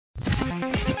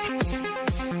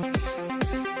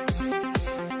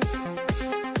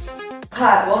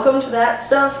Hi, welcome to That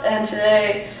Stuff, and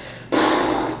today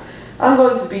I'm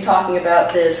going to be talking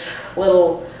about this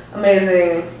little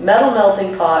amazing metal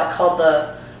melting pot called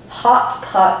the Hot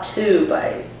Pot 2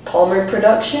 by Palmer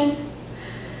Production.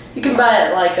 You can buy it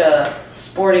at like a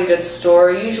sporting goods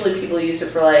store. Usually people use it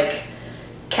for like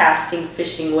casting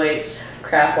fishing weights,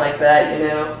 crap like that, you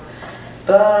know.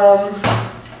 But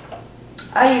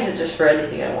I use it just for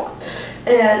anything I want.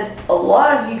 And a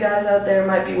lot of you guys out there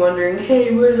might be wondering,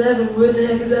 hey, where's Evan? Where the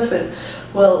heck is Evan?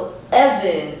 Well,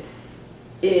 Evan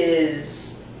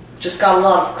is just got a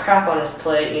lot of crap on his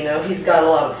plate, you know. He's got a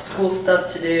lot of school stuff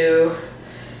to do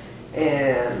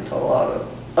and a lot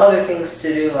of other things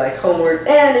to do like homework,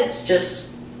 and it's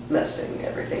just messing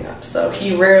everything up. So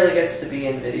he rarely gets to be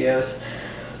in videos.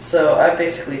 So I've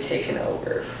basically taken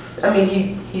over. I mean,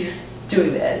 he's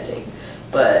doing the editing,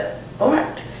 but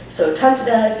alright. So time to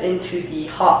dive into the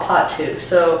Hot Pot 2.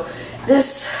 So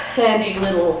this handy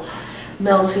little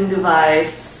melting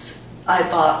device I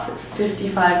bought for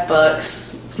 55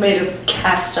 bucks. It's made of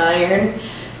cast iron.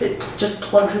 It just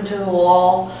plugs into the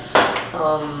wall.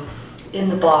 In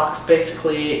the box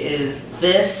basically is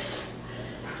this,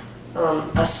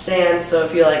 a stand, so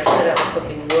if you like set it up with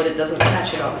something wood, it doesn't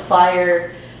catch it on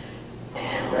fire.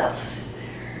 And what else is in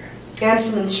there? And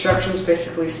some instructions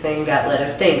basically saying that lead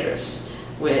is dangerous,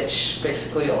 which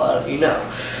basically a lot of you know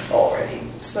already.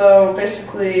 So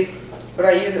basically what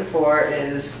I use it for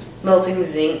is melting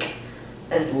zinc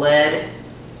and lead.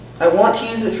 I want to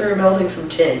use it for melting some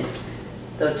tin,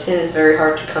 though tin is very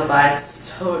hard to come by. It's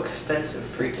so expensive,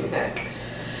 freaking heck.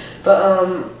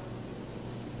 But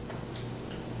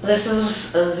this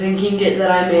is a zinc ingot that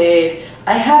I made.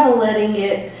 I have a lead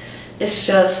ingot. It's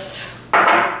just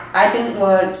I didn't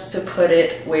want to put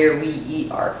it where we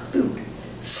eat our food.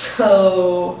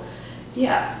 So,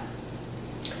 yeah.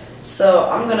 So,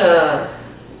 I'm gonna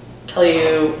tell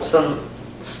you some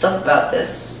stuff about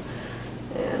this,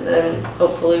 and then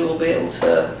hopefully we'll be able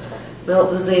to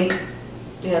melt the zinc.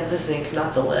 Yeah, the zinc,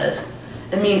 not the lead.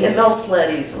 I mean, it melts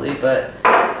lead easily, but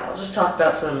I'll just talk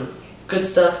about some good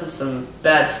stuff and some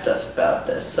bad stuff about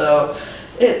this. So,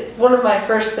 one of my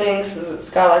first things is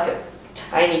it's got like a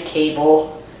tiny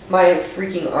cable. My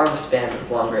freaking arm span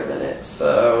is longer than it,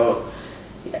 so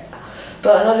yeah.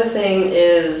 But another thing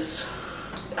is,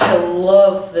 I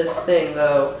love this thing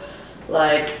though.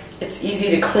 Like, it's easy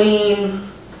to clean,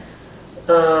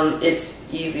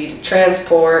 it's easy to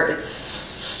transport,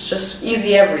 it's just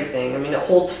easy everything. I mean, it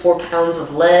holds 4 pounds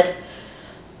of lead,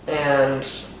 and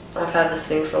I've had this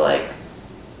thing for like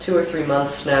 2 or 3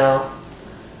 months now.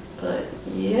 But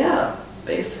yeah,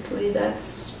 basically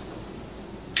that's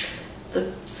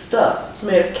the stuff. It's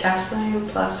made of cast iron,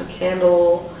 plastic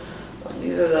handle.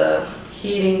 These are the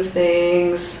heating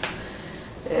things,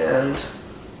 and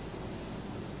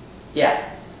yeah.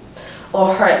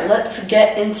 Alright, let's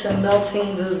get into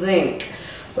melting the zinc.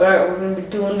 Alright, we're going to be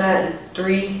doing that in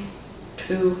 3,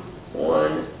 2,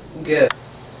 1, go.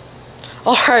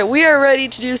 Alright, we are ready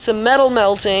to do some metal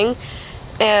melting,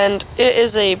 and it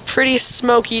is a pretty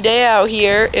smoky day out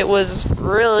here. It was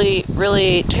really,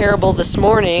 really terrible this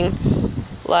morning.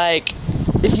 Like,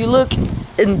 if you look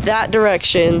in that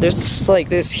direction, there's just like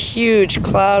this huge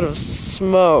cloud of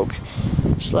smoke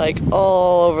just like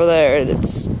all over there, and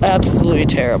it's absolutely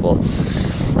terrible.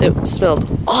 It smelled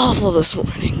awful this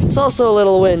morning. It's also a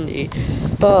little windy,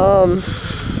 but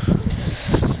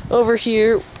over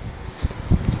here,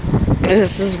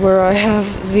 this is where I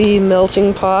have the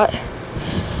melting pot,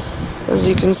 as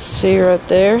you can see right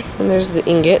there, and there's the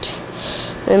ingot,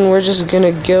 and we're just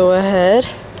gonna go ahead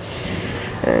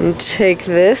and take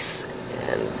this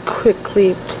and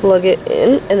quickly plug it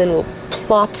in, and then we'll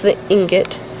plop the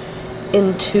ingot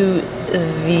into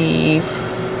the,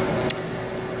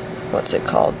 what's it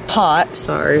called, pot.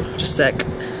 Sorry, just a sec,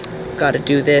 gotta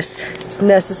do this, it's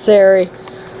necessary.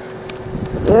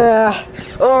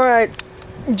 Alright,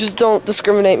 just don't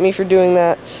discriminate me for doing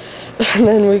that. And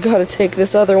then we gotta take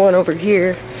this other one over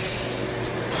here.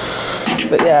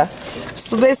 But yeah,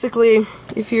 so basically,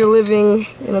 if you're living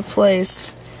in a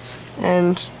place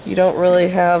and you don't really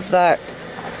have that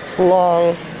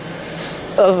long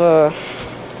of a,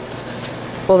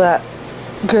 well, that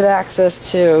good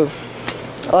access to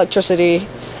electricity,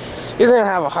 you're gonna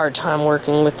have a hard time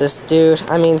working with this dude.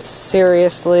 I mean,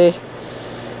 seriously,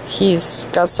 he's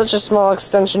got such a small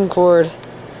extension cord.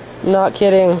 Not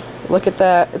kidding. Look at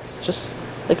that. It's just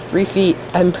like 3 feet.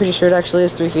 I'm pretty sure it actually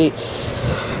is 3 feet.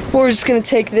 We're just gonna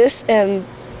take this and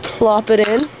plop it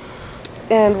in,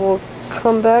 and we'll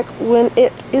come back when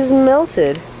it is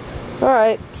melted.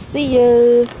 Alright, see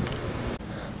ya.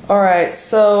 Alright,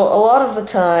 so a lot of the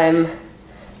time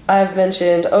I've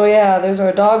mentioned, oh yeah, there's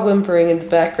our dog whimpering in the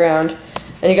background.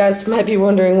 And you guys might be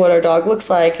wondering what our dog looks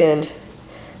like, and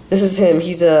this is him.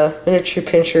 He's a miniature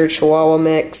pinscher Chihuahua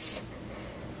mix.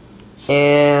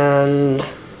 And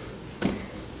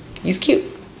he's cute.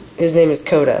 His name is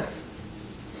Coda.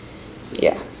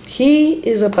 Yeah, he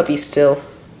is a puppy still.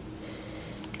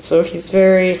 So he's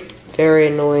very, very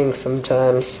annoying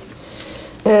sometimes.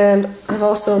 And I've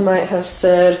also might have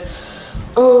said,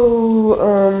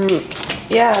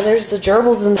 yeah, there's the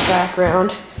gerbils in the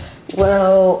background.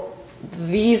 Well,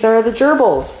 these are the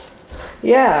gerbils.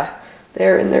 Yeah,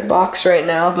 they're in their box right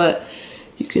now, but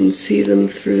you can see them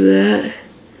through that.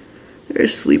 They're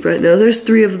asleep right now. There's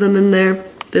 3 of them in there.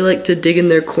 They like to dig in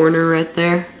their corner right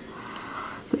there.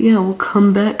 But yeah, we'll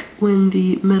come back when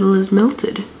the metal is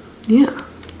melted. Yeah.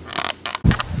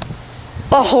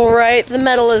 Alright, the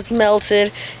metal is melted.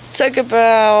 It took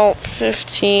about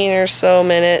 15 or so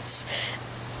minutes.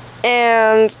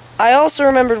 And I also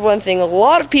remembered one thing. A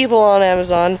lot of people on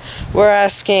Amazon were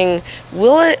asking,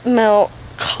 will it melt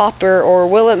copper or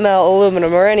will it melt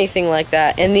aluminum or anything like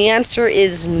that? And the answer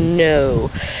is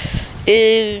no.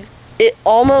 It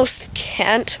almost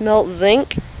can't melt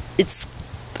zinc. It's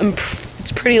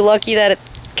pretty lucky that it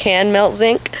can melt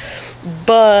zinc,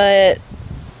 but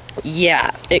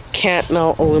yeah, it can't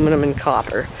melt aluminum and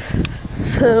copper.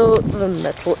 So the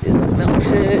metal is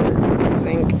melted, the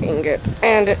zinc ingot,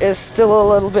 and it is still a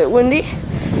little bit windy.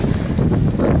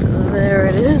 But there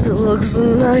it is. It looks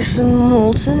nice and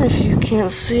molten if you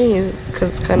can't see,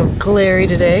 because it's kind of glary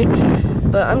today.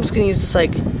 But I'm just going to use this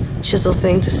like chisel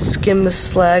thing to skim the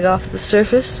slag off the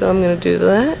surface, so I'm going to do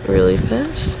that really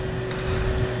fast.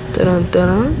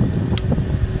 Da-dun-da-dun.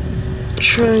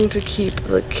 Trying to keep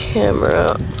the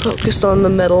camera focused on the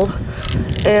metal.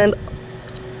 And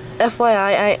FYI,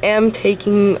 I am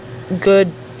taking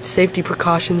good safety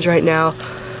precautions right now.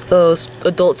 Those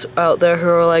adults out there who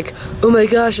are like, oh my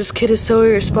gosh, this kid is so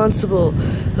irresponsible.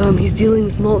 He's dealing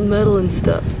with molten metal and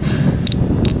stuff.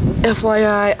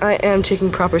 FYI, I am taking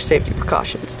proper safety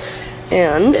precautions.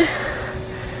 And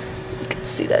you can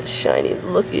see that shiny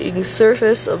looking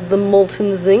surface of the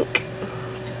molten zinc.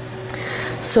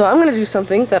 So I'm going to do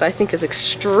something that I think is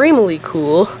extremely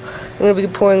cool. I'm going to be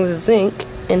pouring the zinc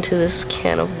into this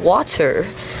can of water.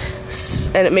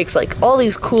 And it makes like all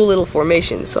these cool little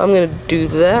formations. So I'm going to do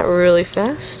that really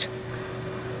fast.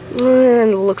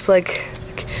 And it looks like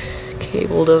the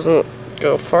cable doesn't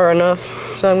go far enough.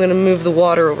 So I'm going to move the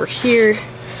water over here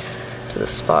to the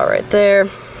spot right there.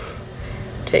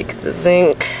 Take the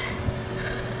zinc.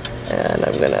 And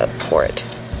I'm going to pour it.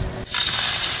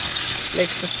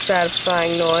 Makes a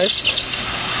satisfying noise.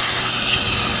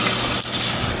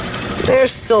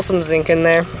 There's still some zinc in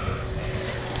there.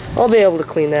 I'll be able to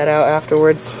clean that out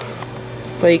afterwards.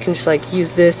 But you can just like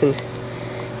use this and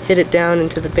hit it down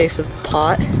into the base of the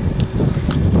pot.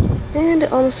 And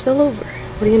it almost fell over.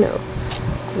 What do you know?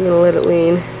 I'm gonna let it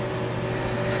lean.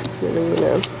 And I'm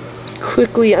gonna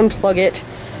quickly unplug it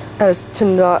as to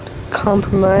not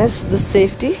compromise the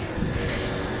safety.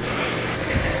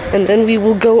 And then we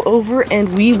will go over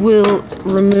and we will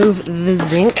remove the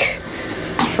zinc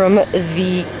from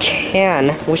the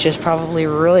can, which is probably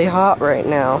really hot right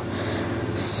now.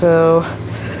 So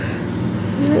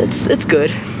it's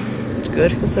good. It's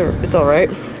good. It's all right.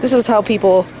 This is how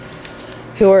people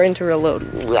who are into reloading.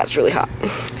 Ooh, that's really hot.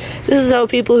 This is how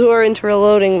people who are into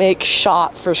reloading make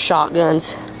shot for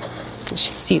shotguns. You can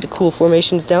see the cool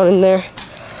formations down in there.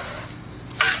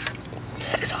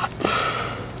 That is hot.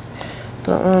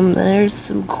 But there's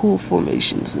some cool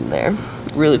formations in there.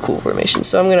 Really cool formations.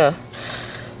 So I'm gonna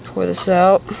pour this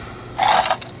out.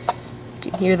 You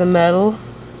can hear the metal.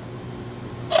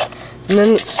 And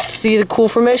then let's see the cool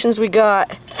formations we got.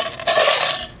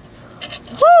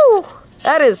 Woo!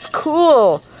 That is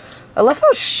cool. I love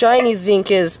how shiny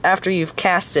zinc is after you've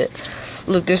cast it.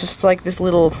 Look, there's just like this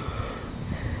little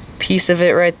piece of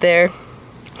it right there.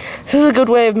 This is a good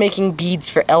way of making beads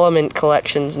for element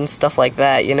collections and stuff like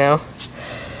that, you know?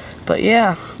 But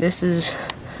yeah, this is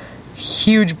a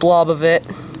huge blob of it.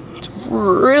 It's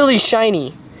really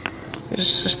shiny.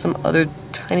 There's just some other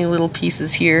tiny little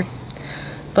pieces here.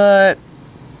 But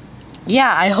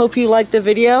yeah, I hope you liked the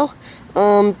video.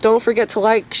 Don't forget to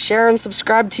like, share, and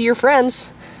subscribe to your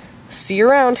friends. See you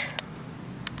around.